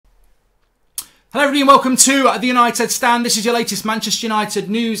Hello everybody and welcome to the United Stand. This is your latest Manchester United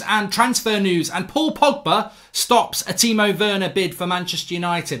news and transfer news. And Paul Pogba stops a Timo Werner bid for Manchester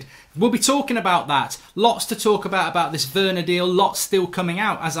United. We'll be talking about that. Lots to talk about this Werner deal. Lots still coming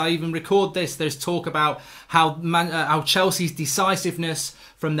out. As I even record this, there's talk about how Chelsea's decisiveness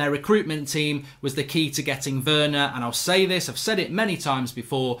from their recruitment team was the key to getting Werner. And I'll say this, I've said it many times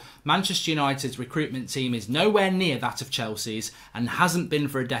before, Manchester United's recruitment team is nowhere near that of Chelsea's and hasn't been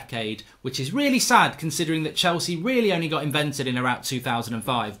for a decade, which is really sad considering that Chelsea really only got invented in around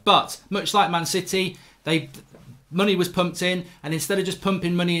 2005. But much like Man City, money was pumped in, and instead of just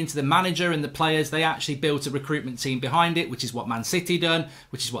pumping money into the manager and the players, they actually built a recruitment team behind it, which is what Man City done,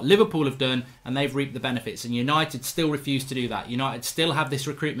 which is what Liverpool have done, and they've reaped the benefits. And United still refuse to do that. United still have this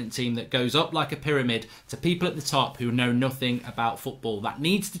recruitment team that goes up like a pyramid to people at the top who know nothing about football. That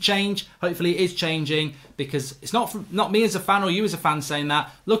needs to change. Hopefully it is changing, because it's not me as a fan or you as a fan saying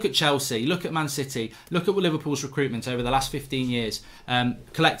that. Look at Chelsea, look at Man City, look at Liverpool's recruitment over the last 15 years,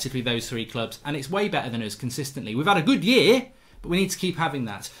 collectively those three clubs, and it's way better than us consistently. We've had a good year, but we need to keep having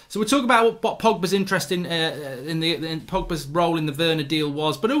that. So we'll talk about what Pogba's interest in Pogba's role in the Werner deal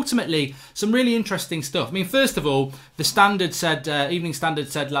was, but ultimately some really interesting stuff. I mean, first of all, the Standard said, Evening Standard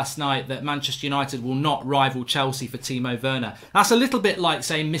said last night that Manchester United will not rival Chelsea for Timo Werner. That's a little bit like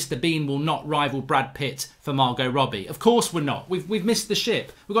saying Mr. Bean will not rival Brad Pitt for Margot Robbie. Of course we're not. We've missed the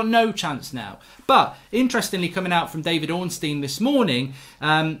ship. We've got no chance now. But interestingly, coming out from David Ornstein this morning,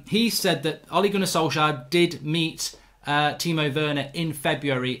 he said that Ole Gunnar Solskjaer did meet Timo Werner in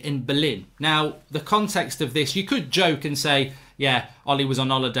February in Berlin. Now, the context of this, you could joke and say, yeah, Ollie was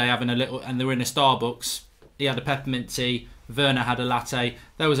on holiday having a little, and they were in a Starbucks. He had a peppermint tea, Werner had a latte.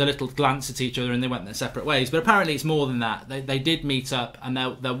 There was a little glance at each other and they went their separate ways. But apparently it's more than that. They did meet up, and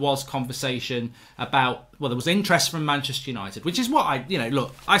there was conversation about, well, there was interest from Manchester United, which is what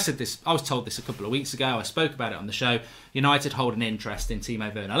look, I said this, I was told this a couple of weeks ago. I spoke about it on the show. United hold an interest in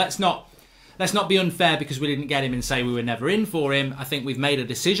Timo Werner. Let's not be unfair because we didn't get him and say we were never in for him. I think we've made a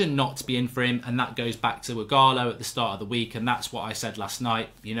decision not to be in for him, and that goes back to Agallo at the start of the week, and that's what I said last night.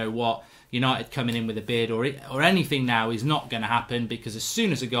 You know what? United coming in with a bid or anything now is not going to happen, because as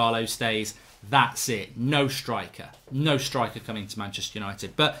soon as Agallo stays, that's it. No striker coming to Manchester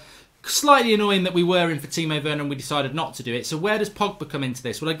United. But slightly annoying that we were in for Timo Werner and we decided not to do it. So where does Pogba come into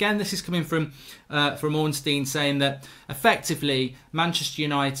this? Well, again, this is coming from Ornstein saying that effectively Manchester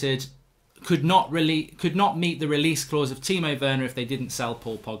United could not meet the release clause of Timo Werner if they didn't sell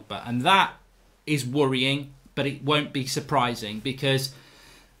Paul Pogba. And that is worrying, but it won't be surprising, because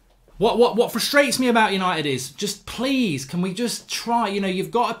what frustrates me about United is, just please, can we just try,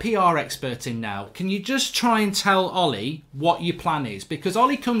 you've got a PR expert in now. Can you just try and tell Ollie what your plan is? Because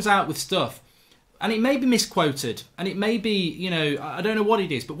Ollie comes out with stuff, and it may be misquoted, and it may be, I don't know what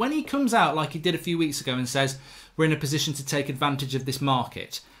it is, but when he comes out like he did a few weeks ago and says, we're in a position to take advantage of this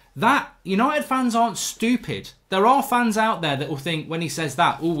market, that United fans aren't stupid. There are fans out there that will think when he says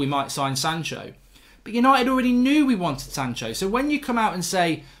that, oh, we might sign Sancho. But United already knew we wanted Sancho. So when you come out and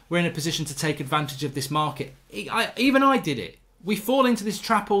say we're in a position to take advantage of this market, even I did it. We fall into this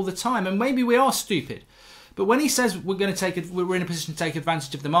trap all the time, and maybe we are stupid. But when he says we're in a position to take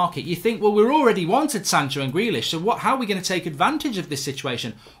advantage of the market, you think, well, we're already wanted Sancho and Grealish. So how are we going to take advantage of this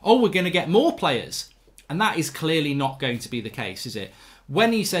situation? Oh, we're going to get more players. And that is clearly not going to be the case, is it?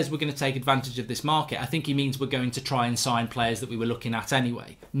 When he says we're going to take advantage of this market, I think he means we're going to try and sign players that we were looking at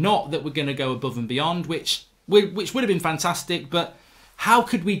anyway. Not that we're going to go above and beyond, which would have been fantastic, but how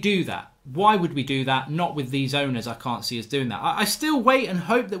could we do that? Why would we do that? Not with these owners. I can't see us doing that. I still wait and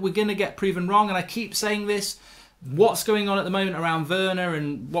hope that we're going to get proven wrong, and I keep saying this. What's going on at the moment around Werner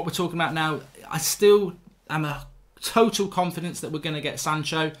and what we're talking about now, I still am a total confidence that we're going to get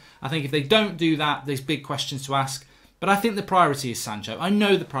Sancho. I think if they don't do that, there's big questions to ask. But I think the priority is Sancho. I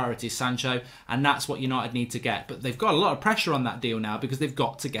know the priority is Sancho, and that's what United need to get. But they've got a lot of pressure on that deal now because they've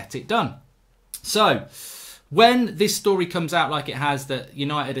got to get it done. So when this story comes out like it has, that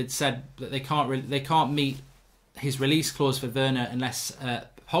United had said that they can't meet his release clause for Werner unless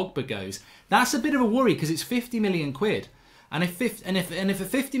Pogba goes, that's a bit of a worry, because it's 50 million quid. And if a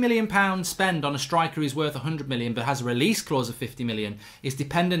 50 million pound spend on a striker who's worth 100 million but has a release clause of 50 million is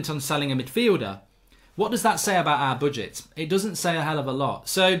dependent on selling a midfielder, what does that say about our budget? It doesn't say a hell of a lot.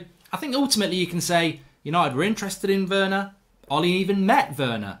 So I think ultimately you can say United were interested in Werner. Ollie even met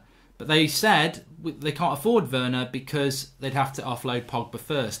Werner. But they said they can't afford Werner because they'd have to offload Pogba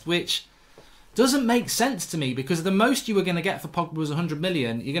first, which doesn't make sense to me, because the most you were going to get for Pogba was 100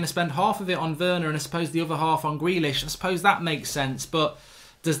 million. You're going to spend half of it on Werner and I suppose the other half on Grealish. I suppose that makes sense. But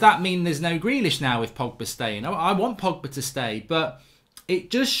does that mean there's no Grealish now with Pogba staying? I want Pogba to stay, but it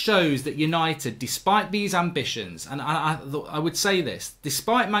just shows that United, despite these ambitions, and I would say this,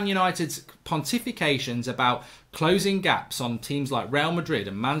 despite Man United's pontifications about closing gaps on teams like Real Madrid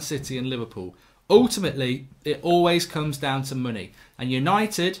and Man City and Liverpool, ultimately it always comes down to money. And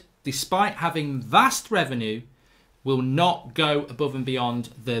United, despite having vast revenue, will not go above and beyond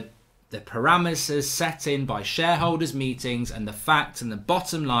the parameters set in by shareholders' meetings and the fact and the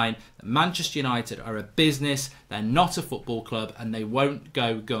bottom line that Manchester United are a business, they're not a football club, and they won't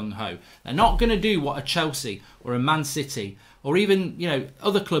go gung-ho. They're not going to do what a Chelsea or a Man City or even, you know,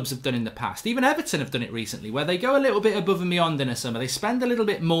 other clubs have done in the past. Even Everton have done it recently, where they go a little bit above and beyond in a summer. They spend a little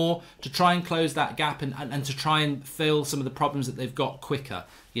bit more to try and close that gap and to try and fill some of the problems that they've got quicker.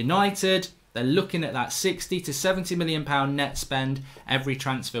 United, they're looking at that 60 to 70 million pound net spend every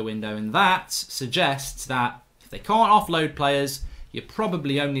transfer window, and that suggests that if they can't offload players, you're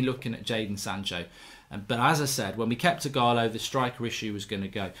probably only looking at Jadon Sancho. But as I said, when we kept Ighalo, the striker issue was going to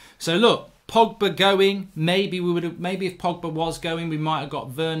go. So look, Pogba going, maybe if Pogba was going, we might have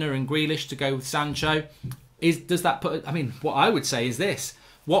got Werner and Grealish to go with Sancho. Does that put? I mean, what I would say is this.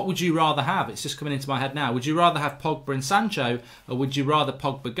 What would you rather have? It's just coming into my head now. Would you rather have Pogba and Sancho, or would you rather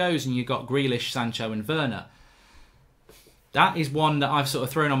Pogba goes and you got Grealish, Sancho and Werner? That is one that I've sort of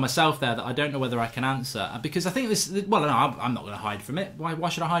thrown on myself there that I don't know whether I can answer. Because I think this... Well, no, I'm not going to hide from it. Why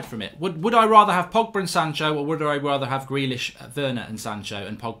should I hide from it? Would I rather have Pogba and Sancho, or would I rather have Grealish, Werner and Sancho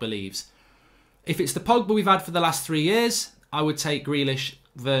and Pogba leaves? If it's the Pogba we've had for the last 3 years, I would take Grealish,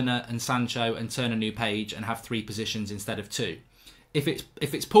 Werner and Sancho and turn a new page and have 3 positions instead of 2. If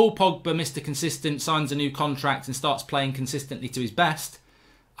it's Paul Pogba, Mr. Consistent, signs a new contract and starts playing consistently to his best,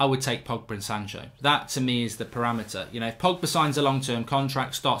 I would take Pogba and Sancho. That to me is the parameter. You know, if Pogba signs a long-term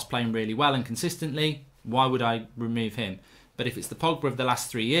contract, starts playing really well and consistently, why would I remove him? But if it's the Pogba of the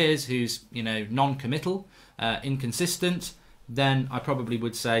last 3 years who's, you know, non-committal, inconsistent, then I probably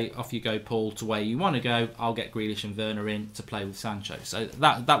would say, off you go, Paul, to where you want to go. I'll get Grealish and Werner in to play with Sancho. So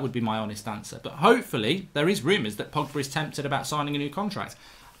that would be my honest answer. But hopefully, there is rumours that Pogba is tempted about signing a new contract.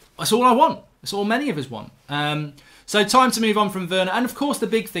 That's all I want. That's all many of us want. So time to move on from Werner. And of course, the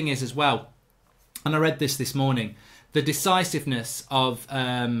big thing is as well, and I read this morning, the decisiveness of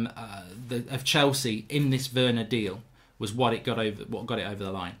Chelsea in this Werner deal was what got it over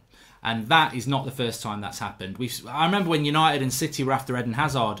the line. And that is not the first time that's happened. I remember when United and City were after Eden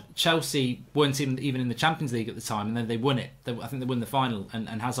Hazard, Chelsea weren't even in the Champions League at the time, and then they won it. I think they won the final, and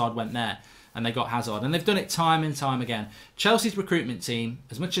Hazard went there, and they got Hazard. And they've done it time and time again. Chelsea's recruitment team,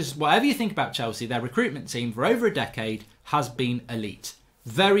 as much as whatever you think about Chelsea, their recruitment team for over a decade has been elite.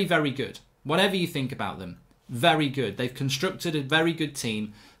 Very, very good. Whatever you think about them, very good. They've constructed a very good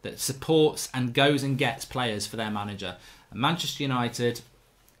team that supports and goes and gets players for their manager. And Manchester United...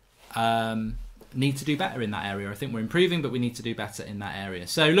 need to do better in that area. I think we're improving, but we need to do better in that area.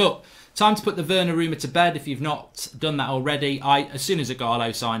 So look, time to put the Werner rumour to bed if you've not done that already. As soon as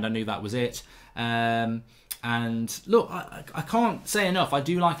Ighalo signed, I knew that was it. And look, I can't say enough. I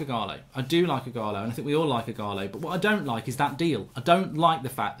do like Ighalo. I do like Ighalo, and I think we all like Ighalo. But what I don't like is that deal. I don't like the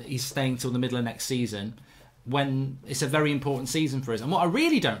fact that he's staying till the middle of next season when it's a very important season for us. And what I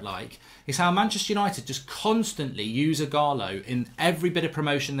really don't like is how Manchester United just constantly use Ighalo in every bit of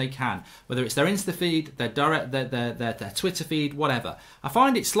promotion they can, whether it's their Insta feed, their Twitter feed, whatever. I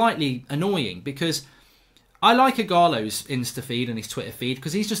find it slightly annoying because I like Ighalo's Insta feed and his Twitter feed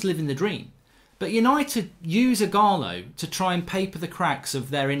because he's just living the dream. But United use Ighalo to try and paper the cracks of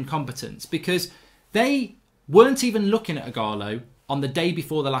their incompetence because they weren't even looking at Ighalo on the day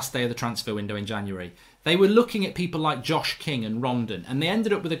before the last day of the transfer window in January. They were looking at people like Josh King and Rondon, and they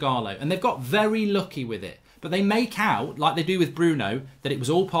ended up with Ighalo, and they've got very lucky with it. But they make out, like they do with Bruno, that it was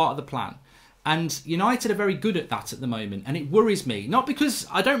all part of the plan. And United are very good at that at the moment, and it worries me. Not because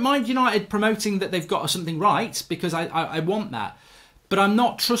I don't mind United promoting that they've got something right, because I want that. But I'm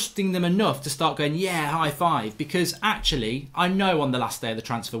not trusting them enough to start going, yeah, high five. Because actually, I know on the last day of the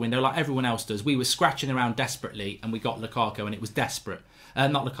transfer window, like everyone else does, we were scratching around desperately and we got Lukaku and it was desperate.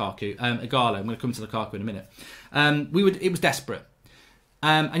 Not Lukaku, Ighalo. I'm going to come to Lukaku in a minute. It was desperate.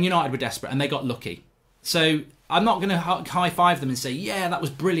 And United were desperate and they got lucky. So I'm not going to high five them and say, yeah, that was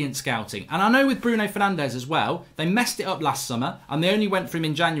brilliant scouting. And I know with Bruno Fernandes as well, they messed it up last summer and they only went for him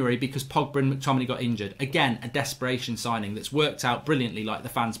in January because Pogba and McTominay got injured. Again, a desperation signing that's worked out brilliantly like the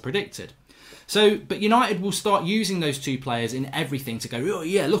fans predicted. So, but United will start using those two players in everything to go, oh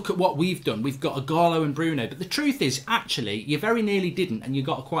yeah, look at what we've done. We've got Ighalo and Bruno. But the truth is, actually, you very nearly didn't and you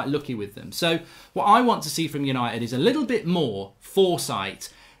got quite lucky with them. So what I want to see from United is a little bit more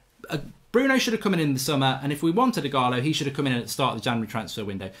foresight. Bruno should have come in the summer, and if we wanted Ighalo, he should have come in at the start of the January transfer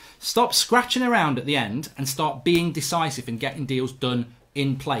window. Stop scratching around at the end and start being decisive and getting deals done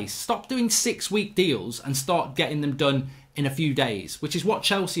in place. Stop doing 6-week deals and start getting them done in a few days, which is what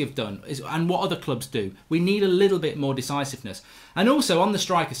Chelsea have done and what other clubs do. We need a little bit more decisiveness. And also on the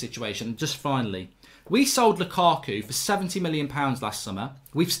striker situation, just finally, we sold Lukaku for £70 million last summer.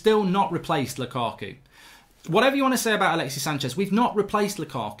 We've still not replaced Lukaku. Whatever you want to say about Alexis Sanchez, we've not replaced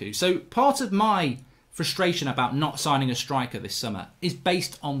Lukaku. So part of my frustration about not signing a striker this summer is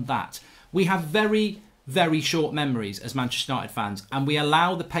based on that. We have very, very short memories as Manchester United fans, and we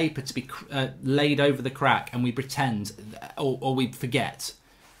allow the paper to be laid over the crack, and we pretend or we forget.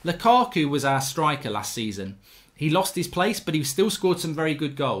 Lukaku was our striker last season. He lost his place, but he still scored some very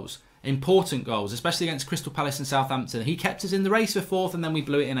good goals. Important goals, especially against Crystal Palace and Southampton. He kept us in the race for 4th, and then we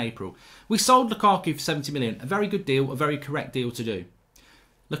blew it in April. We sold Lukaku for 70 million. A very good deal, a very correct deal to do.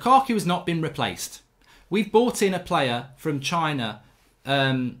 Lukaku has not been replaced. We've bought in a player from China,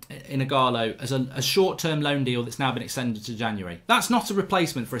 in Igalo, as a short-term loan deal that's now been extended to January. That's not a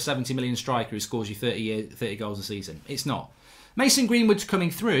replacement for a 70 million striker who scores you 30 goals a season. It's not. Mason Greenwood's coming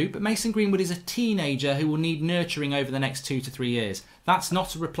through, but Mason Greenwood is a teenager who will need nurturing over the next 2 to 3 years. That's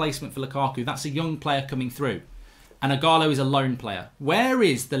not a replacement for Lukaku. That's a young player coming through. And Igalo is a loan player. Where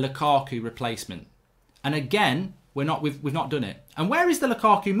is the Lukaku replacement? And again, we've not done it. And where is the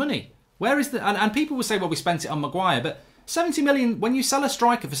Lukaku money? Where is the? And people will say, well, we spent it on Maguire, but 70 million. When you sell a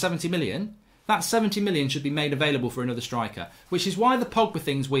striker for 70 million, that 70 million should be made available for another striker. Which is why the Pogba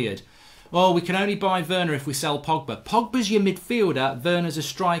thing's weird. Oh, we can only buy Werner if we sell Pogba. Pogba's your midfielder, Werner's a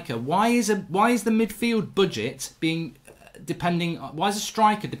striker. Why is the midfield budget being why is a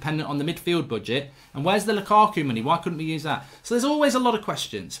striker dependent on the midfield budget? And where's the Lukaku money? Why couldn't we use that? So there's always a lot of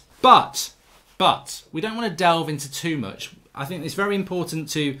questions. But we don't want to delve into too much. I think it's very important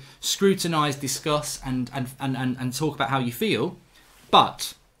to scrutinise, discuss and talk about how you feel.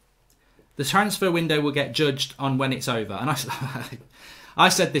 But the transfer window will get judged on when it's over. And I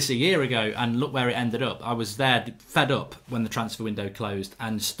said this a year ago, and look where it ended up. I was there, fed up when the transfer window closed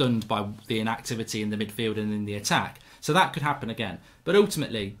and stunned by the inactivity in the midfield and in the attack. So that could happen again. But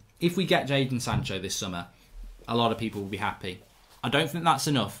ultimately, if we get Jadon Sancho this summer, a lot of people will be happy. I don't think that's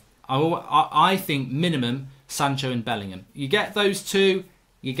enough. I think minimum Sancho and Bellingham. You get those two,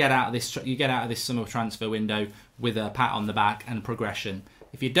 you get out of this summer transfer window with a pat on the back and progression.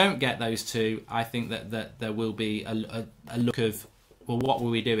 If you don't get those two, I think that there will be a look of, well, what were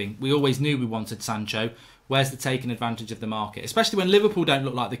we doing? We always knew we wanted Sancho. Where's the taking advantage of the market? Especially when Liverpool don't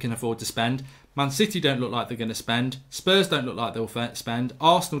look like they can afford to spend. Man City don't look like they're going to spend. Spurs don't look like they'll spend.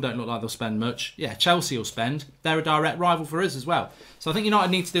 Arsenal don't look like they'll spend much. Yeah, Chelsea will spend. They're a direct rival for us as well. So I think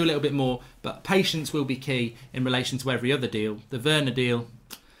United need to do a little bit more. But patience will be key in relation to every other deal. The Werner deal,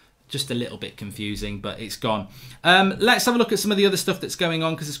 just a little bit confusing, but it's gone. Let's have a look at some of the other stuff that's going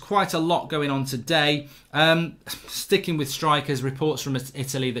on, because there's quite a lot going on today. Sticking with strikers, reports from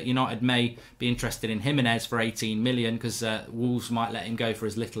Italy that United may be interested in Jimenez for 18 million, because Wolves might let him go for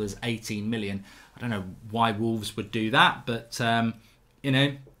as little as 18 million. I don't know why Wolves would do that, but, you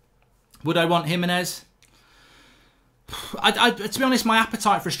know, would I want Jimenez? To be honest, my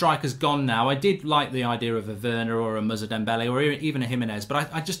appetite for a striker's gone now. I did like the idea of a Werner or a Musa Dembele or even a Jimenez, but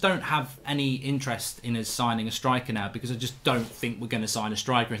I just don't have any interest in us signing a striker now, because I just don't think we're going to sign a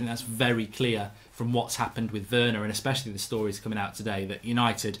striker. I think that's very clear from what's happened with Werner, and especially the stories coming out today that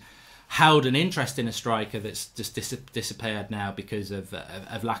United held an interest in a striker that's just disappeared now because of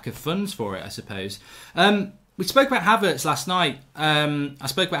lack of funds for it, I suppose. We spoke about Havertz last night. I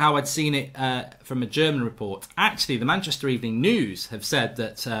spoke about how I'd seen it from a German report. Actually, the Manchester Evening News have said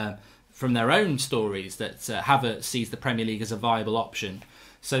that, from their own stories, that Havertz sees the Premier League as a viable option.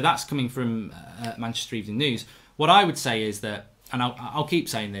 So that's coming from Manchester Evening News. What I would say is that, and I'll keep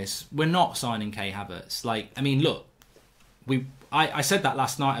saying this, we're not signing Kai Havertz. Like, I mean, look, I said that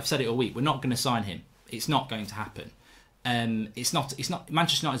last night. I've said it all week. We're not going to sign him. It's not going to happen. It's not.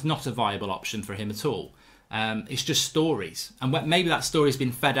 Manchester United is not a viable option for him at all. It's just stories, and maybe that story's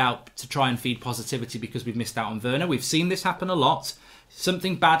been fed out to try and feed positivity because we've missed out on Werner. We've seen this happen a lot.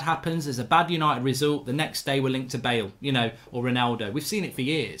 Something bad happens, there's a bad United result, the next day we're linked to Bale, you know, or Ronaldo. We've seen it for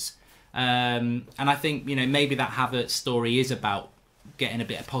years, and I think, you know, maybe that Havertz story is about getting a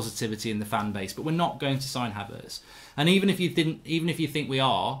bit of positivity in the fan base. But we're not going to sign Havertz, and even if you think we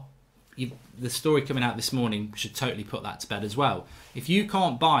are. The story coming out this morning should totally put that to bed as well. If you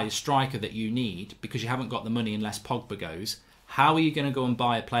can't buy a striker that you need because you haven't got the money unless Pogba goes, how are you going to go and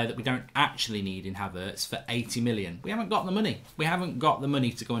buy a player that we don't actually need in Havertz for 80 million? We haven't got the money. We haven't got the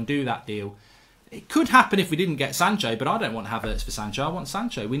money to go and do that deal. It could happen if we didn't get Sancho, but I don't want Havertz for Sancho. I want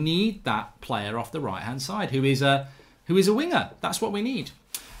Sancho. We need that player off the right-hand side who is a winger. That's what we need.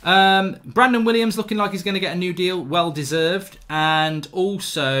 Brandon Williams looking like he's going to get a new deal, well deserved. And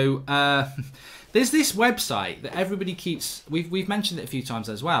also, there's this website that everybody keeps. We've mentioned it a few times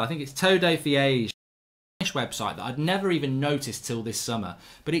as well. I think it's Todo Fiege website that I'd never even noticed till this summer,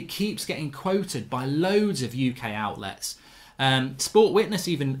 but it keeps getting quoted by loads of UK outlets. Sport Witness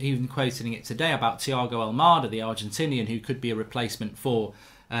even quoting it today about Thiago Almada, the Argentinian, who could be a replacement for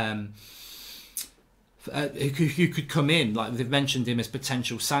who could come in, like they've mentioned him as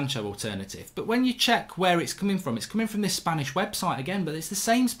potential Sancho alternative. But when you check where it's coming from this Spanish website again, but it's the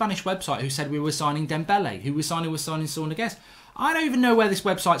same Spanish website who said we were signing Dembele, who was signing Saúl Ñíguez. I don't even know where this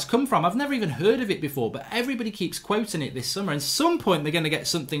website's come from. I've never even heard of it before, but everybody keeps quoting it this summer. And at some point they're going to get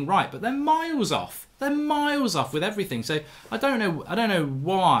something right, but they're miles off. They're miles off with everything. So I don't know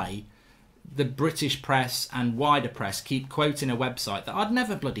why the British press and wider press keep quoting a website that I'd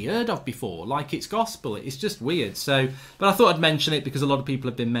never bloody heard of before, like it's gospel. It's just weird. So, but I thought I'd mention it because a lot of people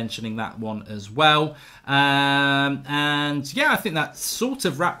have been mentioning that one as well. And yeah, I think that sort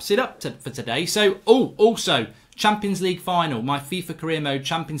of wraps it up for today. So, also Champions League final, my FIFA career mode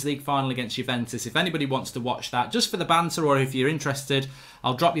Champions League final against Juventus. If anybody wants to watch that, just for the banter, or if you're interested,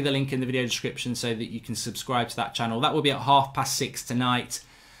 I'll drop you the link in the video description so that you can subscribe to that channel. That will be at 6:30 tonight.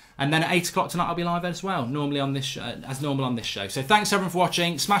 And then at 8 o'clock tonight, I'll be live as well, normally on this as normal on this show. So thanks everyone for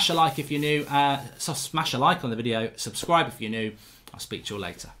watching. Smash a like if you're new. Smash a like on the video. Subscribe if you're new. I'll speak to you all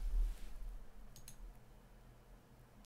later.